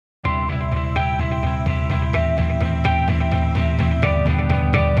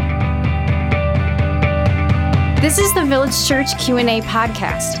This is the Village Church Q&A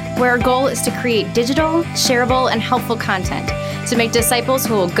podcast, where our goal is to create digital, shareable, and helpful content to make disciples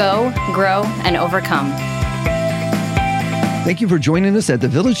who will go, grow, and overcome. Thank you for joining us at the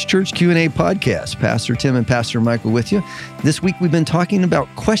Village Church Q&A podcast. Pastor Tim and Pastor Michael with you. This week we've been talking about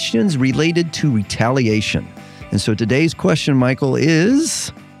questions related to retaliation. And so today's question, Michael,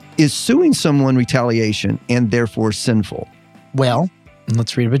 is suing someone retaliation and therefore sinful? Well,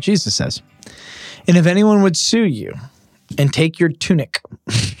 let's read what Jesus says. And if anyone would sue you and take your tunic,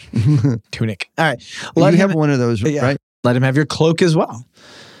 All right. You have one of those, right? Let him have your cloak as well.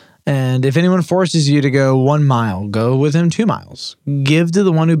 And if anyone forces you to go 1 mile, go with him 2 miles. Give to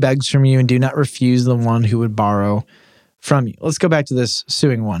the one who begs from you and do not refuse the one who would borrow from you. Let's go back to this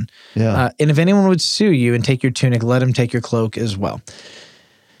suing one. Yeah. And if anyone would sue you and take your tunic, let him take your cloak as well.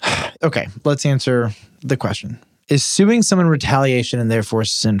 Okay, let's answer the question. Is suing someone retaliation and therefore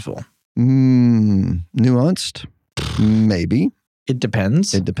sinful? Nuanced? Maybe. It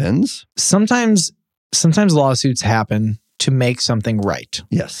depends. It depends. Sometimes lawsuits happen to make something right.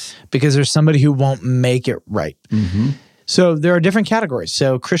 Yes. Because there's somebody who won't make it right. Mm-hmm. So there are different categories.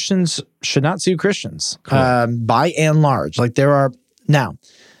 So Christians should not sue Christians by and large.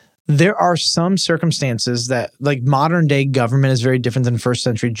 There are some circumstances that, like, modern day government is very different than first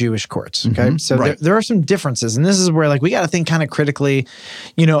century Jewish courts. Okay, Mm-hmm. so right. there are some differences, and this is where, like, we got to think kind of critically,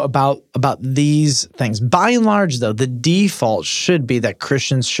 about these things. By and large, though, the default should be that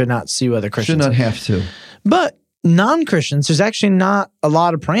Christians should not sue other Christians. Should not have to. But non-Christians, there's actually not a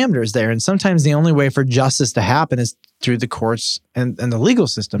lot of parameters there, and sometimes the only way for justice to happen is through the courts and the legal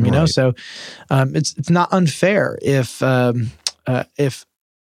system. You know, so it's not unfair if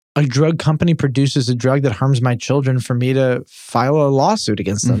a drug company produces a drug that harms my children for me to file a lawsuit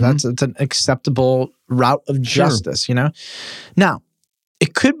against them. Mm-hmm. It's an acceptable route of justice, Now,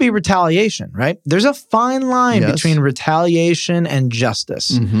 it could be retaliation, right? There's a fine line between retaliation and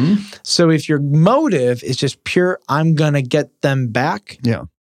justice. Mm-hmm. So if your motive is just pure, I'm going to get them back,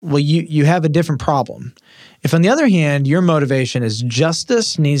 well, you have a different problem. If, on the other hand, your motivation is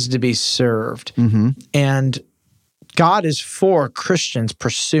justice needs to be served, and God is for Christians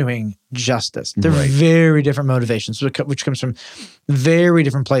pursuing justice. They're very different motivations, which comes from very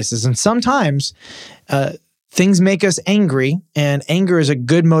different places. And sometimes things make us angry, and anger is a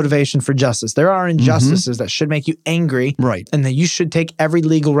good motivation for justice. There are injustices that should make you angry, and that you should take every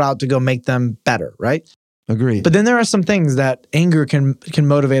legal route to go make them better, right? Agreed. But then there are some things that anger can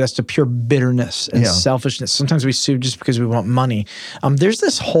motivate us to pure bitterness and selfishness. Sometimes we sue just because we want money. There's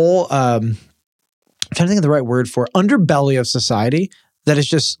this whole I'm trying to think of the right word for underbelly of society that is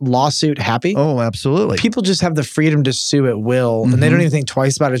just lawsuit happy. Oh, absolutely. People just have the freedom to sue at will, and they don't even think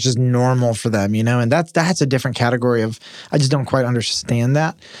twice about it. It's just normal for them, And that's a different category of, I just don't quite understand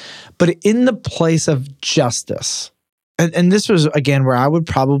that. But in the place of justice, and this was, again, where I would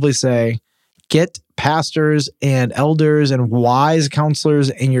probably say, get pastors and elders and wise counselors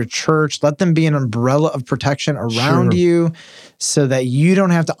in your church. Let them be an umbrella of protection around you so that you don't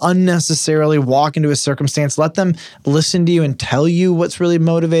have to unnecessarily walk into a circumstance. Let them listen to you and tell you what's really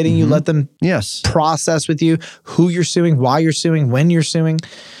motivating you. Let them process with you who you're suing, why you're suing, when you're suing.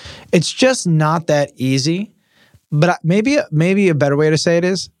 It's just not that easy. But maybe a better way to say it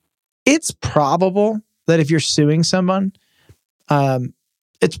is, it's probable that if you're suing someone,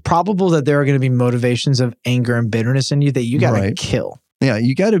 it's probable that there are going to be motivations of anger and bitterness in you that you got to kill. Yeah,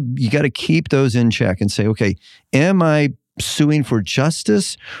 you got to keep those in check and say, okay, am I suing for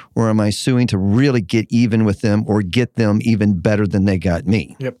justice, or am I suing to really get even with them or get them even better than they got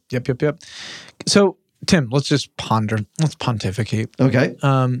me? Yep. So, Tim, let's just ponder. Let's pontificate. Okay.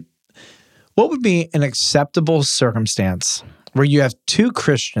 What would be an acceptable circumstance where you have two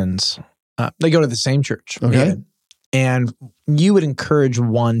Christians, they go to the same church, and you would encourage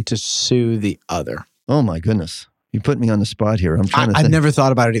one to sue the other? Oh, my goodness. You put me on the spot here. I'm trying to think. I've never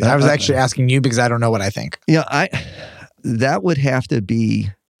thought about it either. I was actually asking you because I don't know what I think. Yeah, that would have to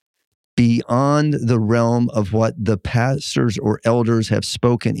be beyond the realm of what the pastors or elders have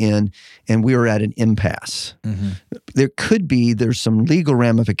spoken in, and we are at an impasse. There's some legal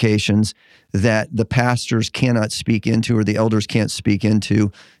ramifications that the pastors cannot speak into or the elders can't speak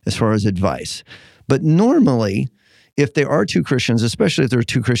into as far as advice. But normally, if there are two Christians, especially if there are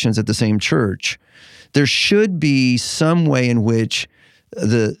two Christians at the same church, there should be some way in which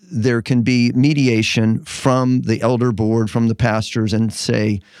there can be mediation from the elder board, from the pastors, and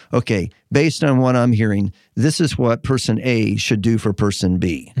say, okay, based on what I'm hearing, this is what person A should do for person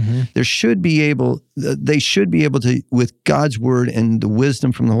B. They should be able to, with God's word and the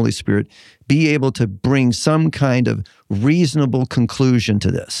wisdom from the Holy Spirit, be able to bring some kind of reasonable conclusion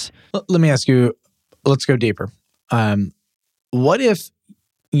to this. Let me ask you, let's go deeper. What if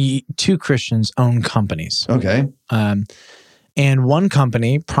two Christians own companies? Okay. And one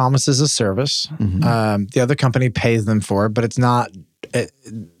company promises a service. The other company pays them for it, but it's not.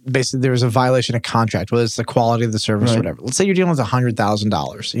 Basically, there's a violation of contract, whether it's the quality of the service or whatever. Let's say you're dealing with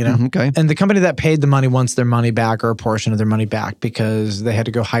 $100,000, you know? Okay. And the company that paid the money wants their money back or a portion of their money back because they had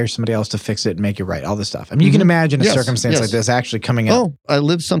to go hire somebody else to fix it and make it right, all this stuff. I mean, you can imagine a circumstance like this actually coming up. Oh, I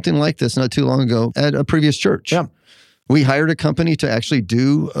lived something like this not too long ago at a previous church. Yeah. We hired a company to actually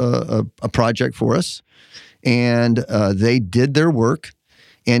do a project for us, and they did their work.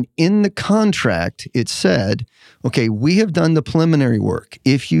 And in the contract, it said, okay, we have done the preliminary work.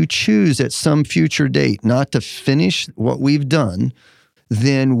 If you choose at some future date not to finish what we've done,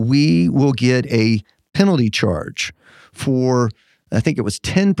 then we will get a penalty charge for, I think it was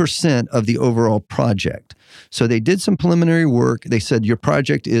 10% of the overall project. So they did some preliminary work. They said, your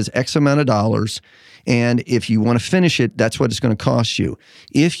project is X amount of dollars. And if you want to finish it, that's what it's going to cost you.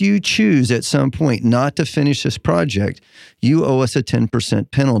 If you choose at some point not to finish this project, you owe us a 10%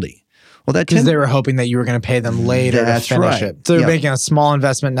 penalty. Well, that because they were hoping that you were going to pay them later to finish it. So they're making a small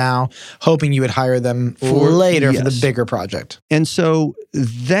investment now, hoping you would hire them later for the bigger project. And so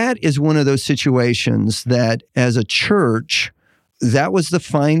that is one of those situations that as a church, that was the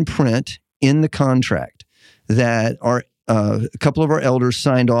fine print in the contract that a couple of our elders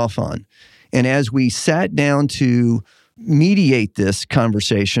signed off on. And as we sat down to mediate this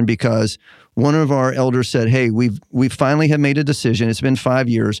conversation, because one of our elders said, hey, we finally have made a decision. It's been 5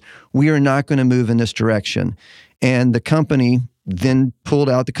 years. We are not going to move in this direction. And the company then pulled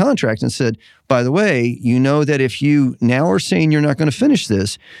out the contract and said, by the way, you know that if you now are saying you're not going to finish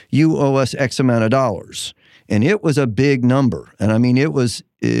this, you owe us X amount of dollars. And it was a big number. And I mean, it was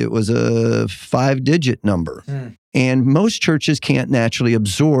a 5-digit number. And most churches can't naturally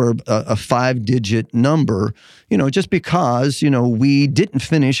absorb a 5-digit number, just because, we didn't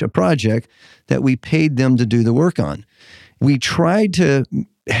finish a project that we paid them to do the work on. We tried to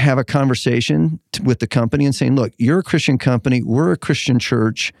have a conversation with the company and saying, look, you're a Christian company, we're a Christian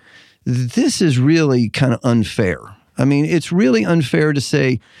church. This is really kind of unfair. I mean, it's really unfair to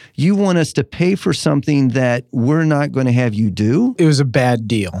say you want us to pay for something that we're not going to have you do. It was a bad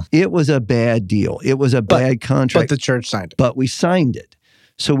deal. It was a bad deal. It was a bad contract. But the church signed it. But we signed it.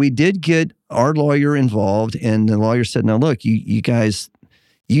 So we did get our lawyer involved, and the lawyer said, now look, you guys,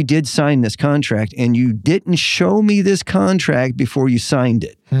 you did sign this contract, and you didn't show me this contract before you signed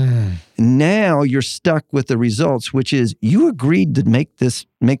it. Now you're stuck with the results, which is you agreed to make this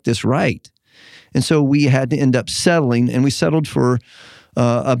right. And so we had to end up settling, and we settled for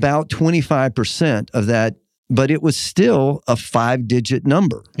about 25% of that, but it was still a 5-digit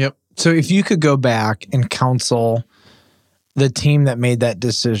number. Yep. So if you could go back and counsel the team that made that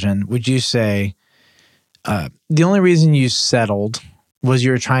decision, would you say the only reason you settled was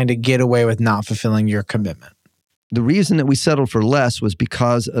you were trying to get away with not fulfilling your commitment? The reason that we settled for less was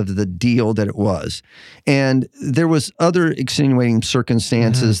because of the deal that it was. And there was other extenuating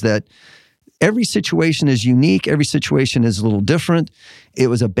circumstances that every situation is unique. Every situation is a little different. It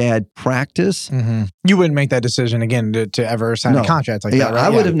was a bad practice. You wouldn't make that decision again to ever sign a contract like that, right? I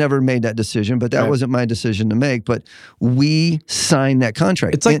would have never made that decision, but that wasn't my decision to make. But we signed that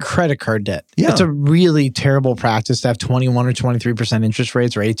contract. It's like credit card debt. Yeah. It's a really terrible practice to have 21 or 23% interest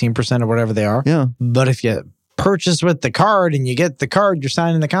rates or 18% or whatever they are. Yeah. But if you purchase with the card and you get the card, you're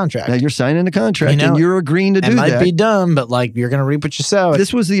signing the contract. Now you're signing the contract and you're agreeing to do that. It might be dumb, but you're going to reap what you sow.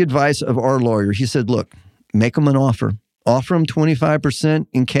 This was the advice of our lawyer. He said, look, make them an offer. Offer them 25%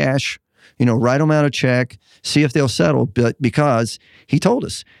 in cash, write them out a check, see if they'll settle. But because he told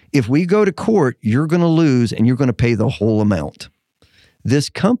us, if we go to court, you're going to lose and you're going to pay the whole amount. This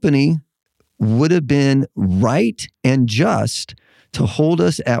company would have been right and just to hold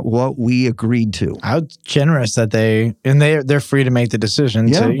us at what we agreed to. How generous that they're free to make the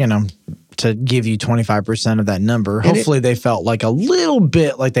decision to give you 25% of that number. Hopefully they felt like a little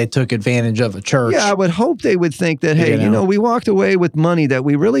bit like they took advantage of a church. Yeah, I would hope they would think that, hey, we walked away with money that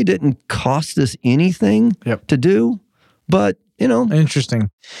we really didn't cost us anything to do. But,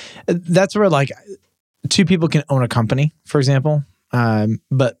 Interesting. That's where two people can own a company, for example.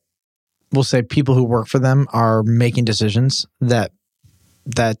 But we'll say people who work for them are making decisions that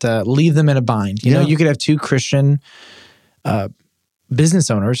leave them in a bind. You know, you could have two Christian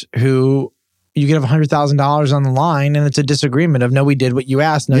business owners who you could have $100,000 on the line, and it's a disagreement of no, we did what you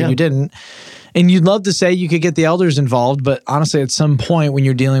asked, no, you didn't, And you'd love to say you could get the elders involved, but honestly, at some point when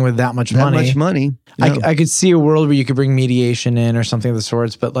you're dealing with that much money, yeah. I could see a world where you could bring mediation in or something of the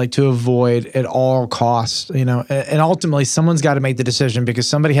sorts, but like to avoid at all costs, you know, and ultimately someone's got to make the decision because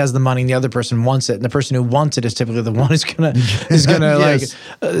somebody has the money and the other person wants it. And the person who wants it is typically the one who's gonna Yes.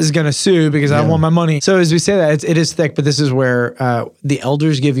 is gonna sue because I want my money. So as we say that, it is thick, but this is where the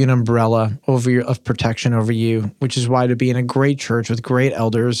elders give you an umbrella of protection over you, which is why to be in a great church with great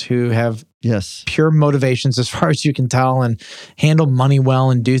elders who have Yes. pure motivations as far as you can tell and handle money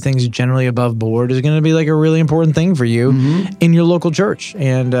well and do things generally above board is going to be like a really important thing for you in your local church.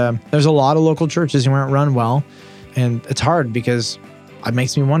 And there's a lot of local churches who aren't run well. And it's hard because it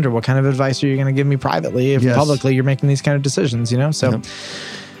makes me wonder what kind of advice are you going to give me privately if publicly you're making these kind of decisions, you know? So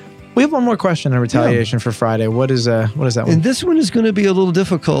we have one more question on retaliation for Friday. What is that one? And this one is going to be a little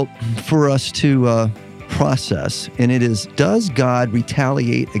difficult for us to process, and it is, does God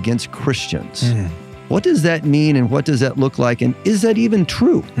retaliate against Christians? What does that mean and what does that look like? And is that even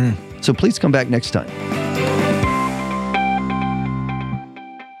true? So please come back next time.